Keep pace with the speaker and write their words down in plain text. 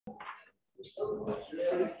I'm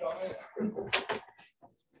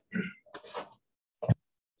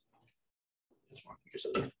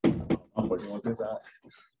fucking want this out.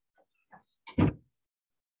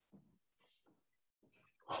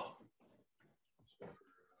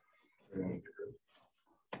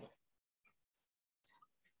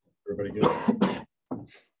 Everybody good? All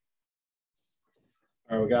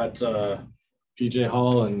right, we got PJ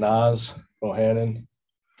Hall and Naz Bohannon.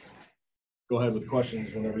 Go ahead with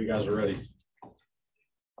questions whenever you guys are ready.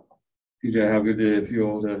 PJ, how good did it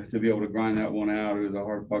feel to be able to grind that one out? It was a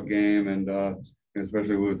hard fought game, and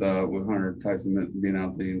especially with Hunter Tyson being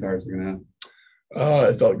out the entire second half.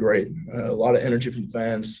 It felt great. A lot of energy from the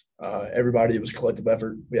fans. Everybody, it was a collective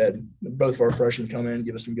effort. We had both of our freshmen come in,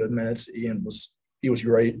 give us some good minutes. Ian was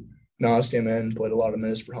great. Nas came in, played a lot of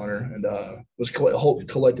minutes for Hunter, and it was a whole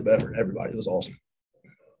collective effort. Everybody, it was awesome.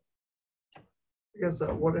 I guess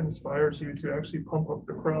what inspires you to actually pump up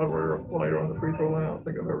the crowd while you're on the free throw line? I don't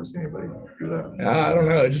think I've ever seen anybody do that. I don't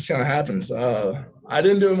know. It just kind of happens. I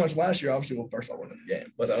didn't do it much last year. Obviously, well, first I wasn't in the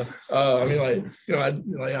game, but I mean,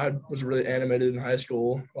 I was really animated in high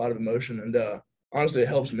school, a lot of emotion, and honestly, it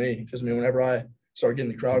helps me because whenever I start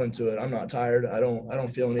getting the crowd into it, I'm not tired. I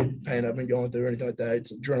don't feel any pain I've been going through or anything like that.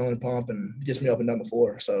 It's adrenaline pump and it gets me up and down the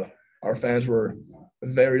floor. So our fans were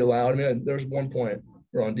very loud. I mean, there was one point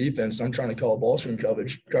we're on defense. I'm trying to call ball screen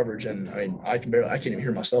coverage, and I mean, I can't even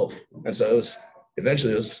hear myself. And so I was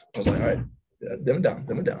like, all right, dim it down.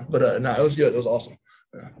 But no, it was good. It was awesome.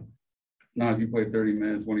 Yeah. Nas, you played 30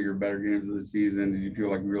 minutes, one of your better games of the season. Did you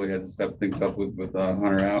feel like you really had to step things up with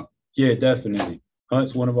Hunter out? Yeah, definitely.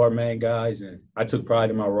 Hunt's one of our main guys, and I took pride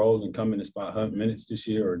in my role in coming to spot Hunt minutes this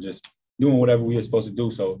year or just doing whatever we were supposed to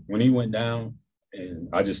do. So when he went down, and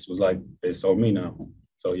I just was like, it's on me now.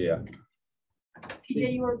 So, yeah.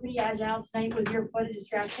 PJ, you were pretty agile tonight. Was your foot a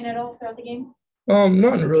distraction at all throughout the game?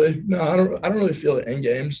 None really. No, I don't really feel it in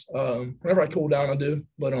games. Whenever I cool down, I do.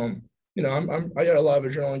 But you know, I got a lot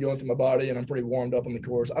of adrenaline going through my body, and I'm pretty warmed up on the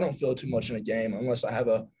course. I don't feel it too much in a game unless I have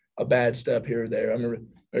a bad step here or there. I remember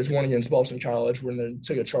there's one against Boston College when they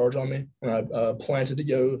took a charge on me, and I planted to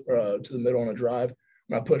go to the middle on a drive.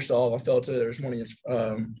 When I pushed off, I felt it. There's one against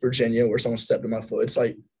Virginia where someone stepped on my foot. It's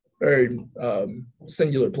like very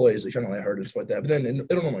singular plays that kind of like hurt us like that. But then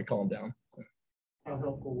it'll normally calm down. How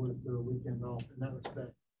helpful was the weekend off in that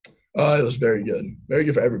respect? It was very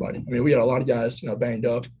good for everybody. I mean, we had a lot of guys, banged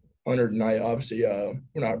up. Hunter tonight, obviously,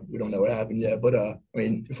 we don't know what happened yet, but I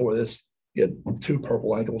mean, before this, he had 2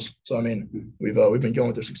 purple ankles. So I mean, we've been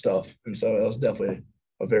going through some stuff, and so it was definitely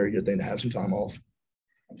a very good thing to have some time off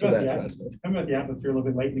for that stuff. How about the atmosphere a little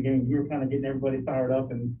bit late in the game? You were kind of getting everybody fired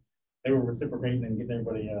up, and they were reciprocating and getting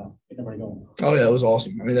everybody going. Oh yeah, it was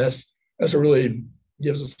awesome. I mean, that's what really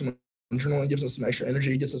gives us some adrenaline, gives us some extra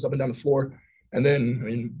energy, gets us up and down the floor, and then I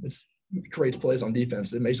mean, it creates plays on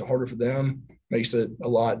defense. It makes it harder for them, makes it a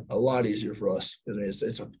lot easier for us. I mean,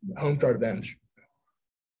 it's a home court advantage.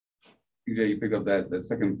 PJ, you picked up that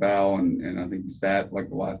second foul, and I think you sat like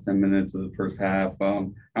the last 10 minutes of the first half.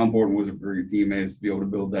 How important was it for your teammates to be able to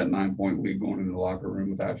build that 9-point lead going into the locker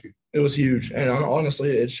room without you? It was huge, and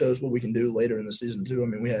honestly, it shows what we can do later in the season too. I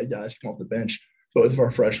mean, we had guys come off the bench, both of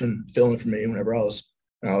our freshmen filling for me whenever I was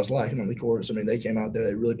lacking on the court. So, I mean, they came out there,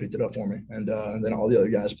 they really picked it up for me, and then all the other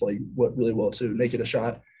guys played really well too. Make it a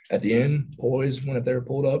shot at the end, poised, went up there,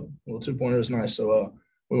 pulled up, a little 2-pointer was nice. So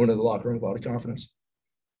we went into the locker room with a lot of confidence.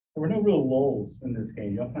 There were no real lulls in this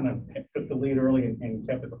game. Y'all kind of took the lead early and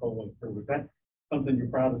kept it the whole way through. Was that something you're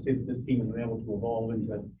proud to see that this team has been able to evolve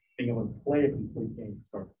into being able to play a complete game to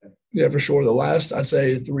start the day? Yeah, for sure. The last, I'd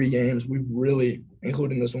say, 3 games, we've really,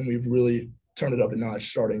 including this one, we've really turned it up a notch.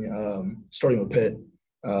 Starting with Pitt,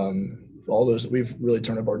 all those we've really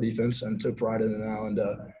turned up our defense and took pride in it now. And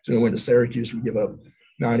so we went to Syracuse, we give up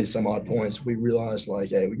 90 some odd points. We realized like,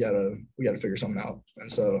 hey, we gotta figure something out.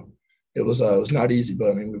 And so it was not easy,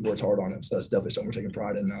 but I mean, we've worked hard on it. So that's definitely something we're taking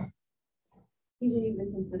pride in now. You've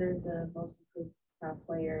been considered the most improved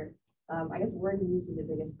player. I guess where do you see the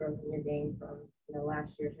biggest growth in your game from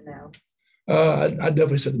last year to now? I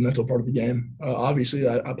definitely said the mental part of the game. Obviously,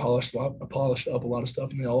 I polished up a lot of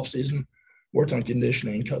stuff in the off season, worked on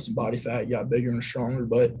conditioning, cut some body fat, got bigger and stronger.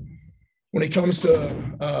 But when it comes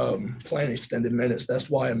to playing extended minutes, that's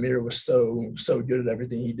why Amir was so good at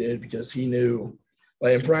everything he did, because he knew.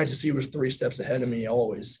 Like in practice, he was 3 steps ahead of me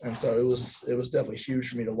always, and so it was definitely huge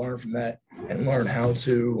for me to learn from that and learn how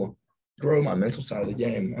to grow my mental side of the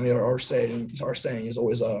game. I mean, our saying is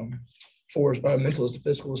always mental is to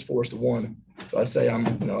physical is 4 to 1. So I'd say I'm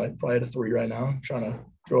probably at a 3 right now, trying to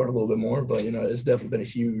grow it a little bit more, but it's definitely been a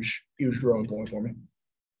huge growing point for me.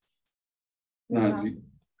 No,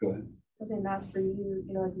 go ahead. was saying not for you,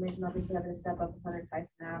 like you mentioned, obviously having to step up with Hunter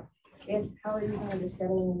Tyson now. I guess how are you kind of just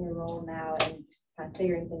settling in your role now and just kind of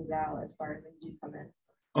figuring things out as far as when you come in?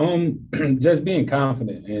 Just being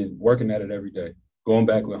confident and working at it every day. Going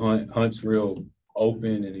back with Hunt, Hunt's real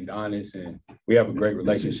open and he's honest, and we have a great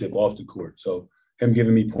relationship off the court. So him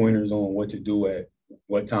giving me pointers on what to do at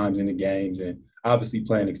what times in the games, and obviously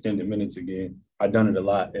playing extended minutes again. I've done it a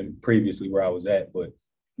lot and previously where I was at, but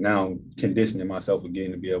now conditioning myself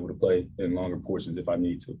again to be able to play in longer portions if I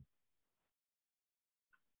need to.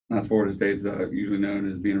 Florida State's usually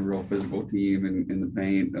known as being a real physical team in the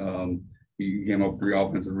paint. You came up 3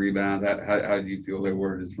 offensive rebounds. How do you feel they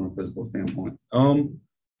were just from a physical standpoint?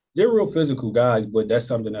 They're real physical guys, but that's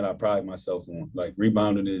something that I pride myself on. Like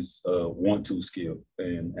rebounding is a want-to skill.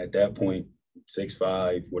 And at that point,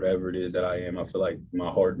 6'5", whatever it is that I am, I feel like my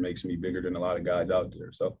heart makes me bigger than a lot of guys out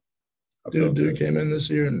there. So Dude came in this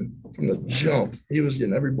year and from the jump, he was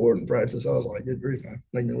getting every board in practice. I was like, good grief, man.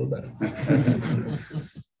 Make me a little better.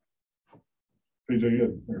 PJ,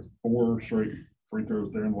 you had 4 straight free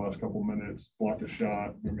throws there in the last couple of minutes, blocked a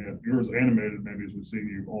shot. I mean, you're as animated maybe as we've seen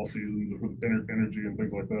you all season with energy and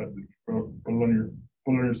things like that. Did you put it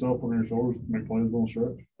on yourself, put it on your shoulders, make plays on the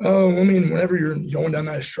stretch? I mean, whenever you're going down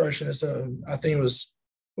that stretch, and it's I think it was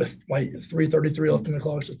with like 3:33 left in the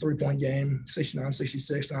clock, it's a 3-point game,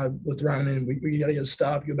 69-66. And I looked around and we got to get a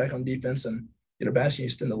stop, go back on defense and get a basket and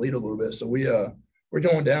extend the lead a little bit. So we're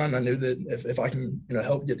going down. I knew that if I can,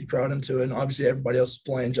 help get the crowd into it, and obviously everybody else is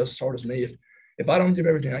playing just as hard as me. If I don't give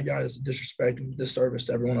everything I got, it's a disrespect and disservice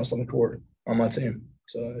to everyone else on the court on my team.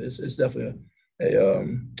 So it's definitely a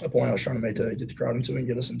point I was trying to make to get the crowd into it and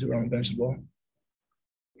get us into it on the bench as well.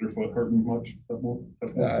 Your foot hurting much?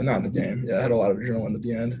 Not in the game. Yeah, I had a lot of adrenaline at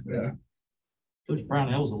the end. Yeah. Coach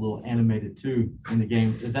Brownell was a little animated too in the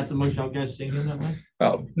game. Is that the most y'all guys seen him that way?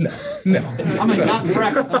 Oh no. I mean, not in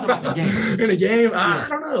practice. I'm talking about the game. In a game, I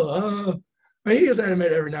don't know. I mean, he gets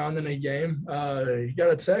animated every now and then in a game. He got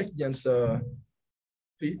attacked against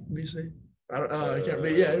BC. I can't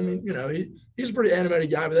be. Yeah, I mean, he's a pretty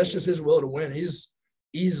animated guy, but that's just his will to win. He's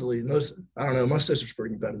easily my sister's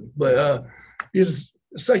pretty competitive, but he's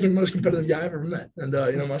the second most competitive guy I've ever met. And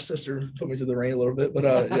my sister put me through the ring a little bit, but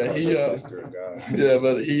he's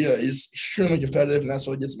extremely competitive, and that's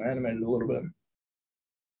what gets him animated a little bit.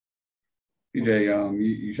 PJ,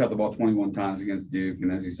 you shot the ball 21 times against Duke,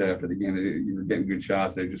 and as you said after the game, you were getting good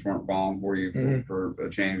shots. They just weren't falling for you for a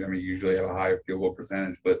change. I mean, you usually have a higher field goal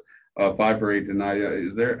percentage, but 5 for 8 tonight.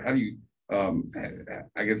 Is there a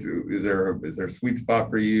sweet spot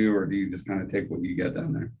for you, or do you just kind of take what you get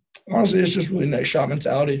down there? Honestly, it's just really next shot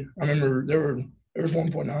mentality. I remember there was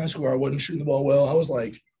one point in high school where I wasn't shooting the ball well. I was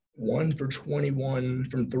like 1 for 21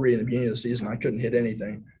 from 3 in the beginning of the season. I couldn't hit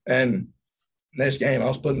anything, and next game, I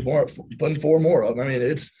was putting 4 more up. I mean,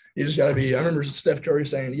 you just got to be. I remember Steph Curry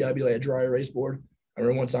saying you got to be like a dry erase board. I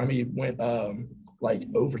remember one time he went like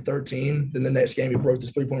over 13. Then the next game he broke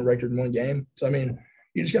this 3-point record in one game. So I mean,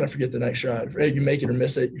 you just got to forget the next shot. If you make it or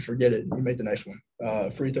miss it, you forget it. You make the next one.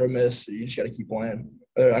 Free throw miss, you just got to keep playing.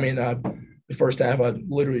 The first half, I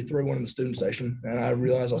literally threw one in the student section, and I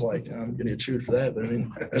realized I was like, I'm gonna get chewed for that. But I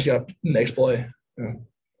mean, I just got next play. Yeah.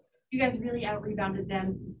 You guys really out rebounded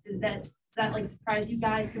them. Does that like surprise you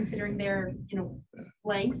guys considering their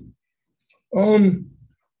length?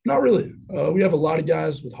 Not really. We have a lot of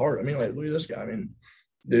guys with heart. I mean, like look at this guy. I mean,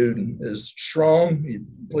 dude is strong. He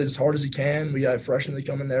plays as hard as he can. We got freshmen that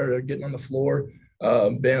come in there. They're getting on the floor.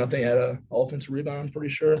 Ben, I think, had an offensive rebound. I'm pretty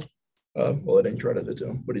sure. Well, I didn't credit it to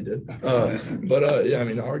him, but he did. Yeah, I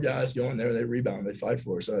mean, our guys go in there, they rebound, they fight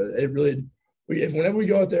for it. So it really, whenever we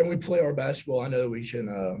go out there and we play our basketball, I know we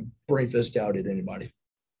can bring physicality to anybody.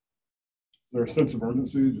 Is there a sense of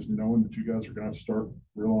urgency, just knowing that you guys are going to start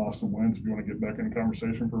reeling off some wins if you want to get back in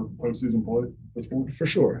conversation for postseason play at this point? For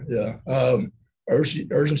sure, yeah.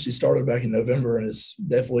 Urgency started back in November, and it's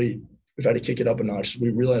definitely we've had to kick it up a notch. We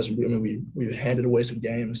realized we handed away some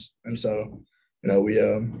games, and so we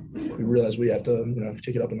realized we have to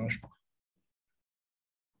kick it up a notch.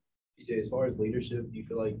 PJ, as far as leadership, do you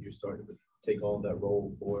feel like you're starting to take on that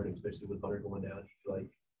role forward, especially with Hunter going down? Do you feel like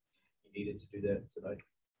you needed to do that tonight?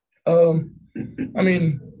 I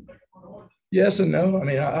mean, yes and no. I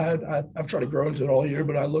mean, I've tried to grow into it all year,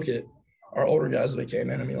 but I look at our older guys that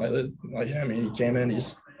came in. I mean, like him. I mean, he came in.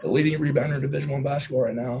 He's the leading rebounder in Division I basketball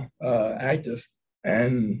right now, active,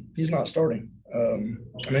 and he's not starting. I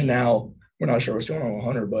mean, now we're not sure what's going on with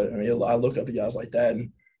Hunter, but I mean, I look up to guys like that,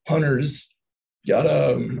 and Hunter's got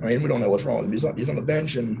I mean, we don't know what's wrong with him. He's on the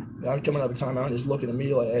bench, and I'm coming up a timeout and he's looking at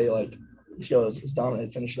me like, hey, like. Let's go. Let's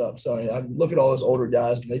dominate, finish it up. So I look at all those older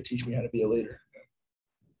guys, and they teach me how to be a leader.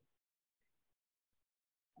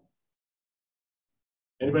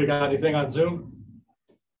 Anybody got anything on Zoom?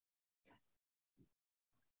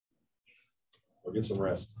 We'll get some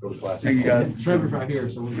rest. Go to class. Thank you, guys. Trevor's right here,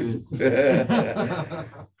 so we're good.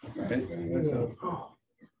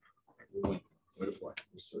 Right. Way to play.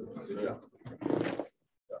 Good job.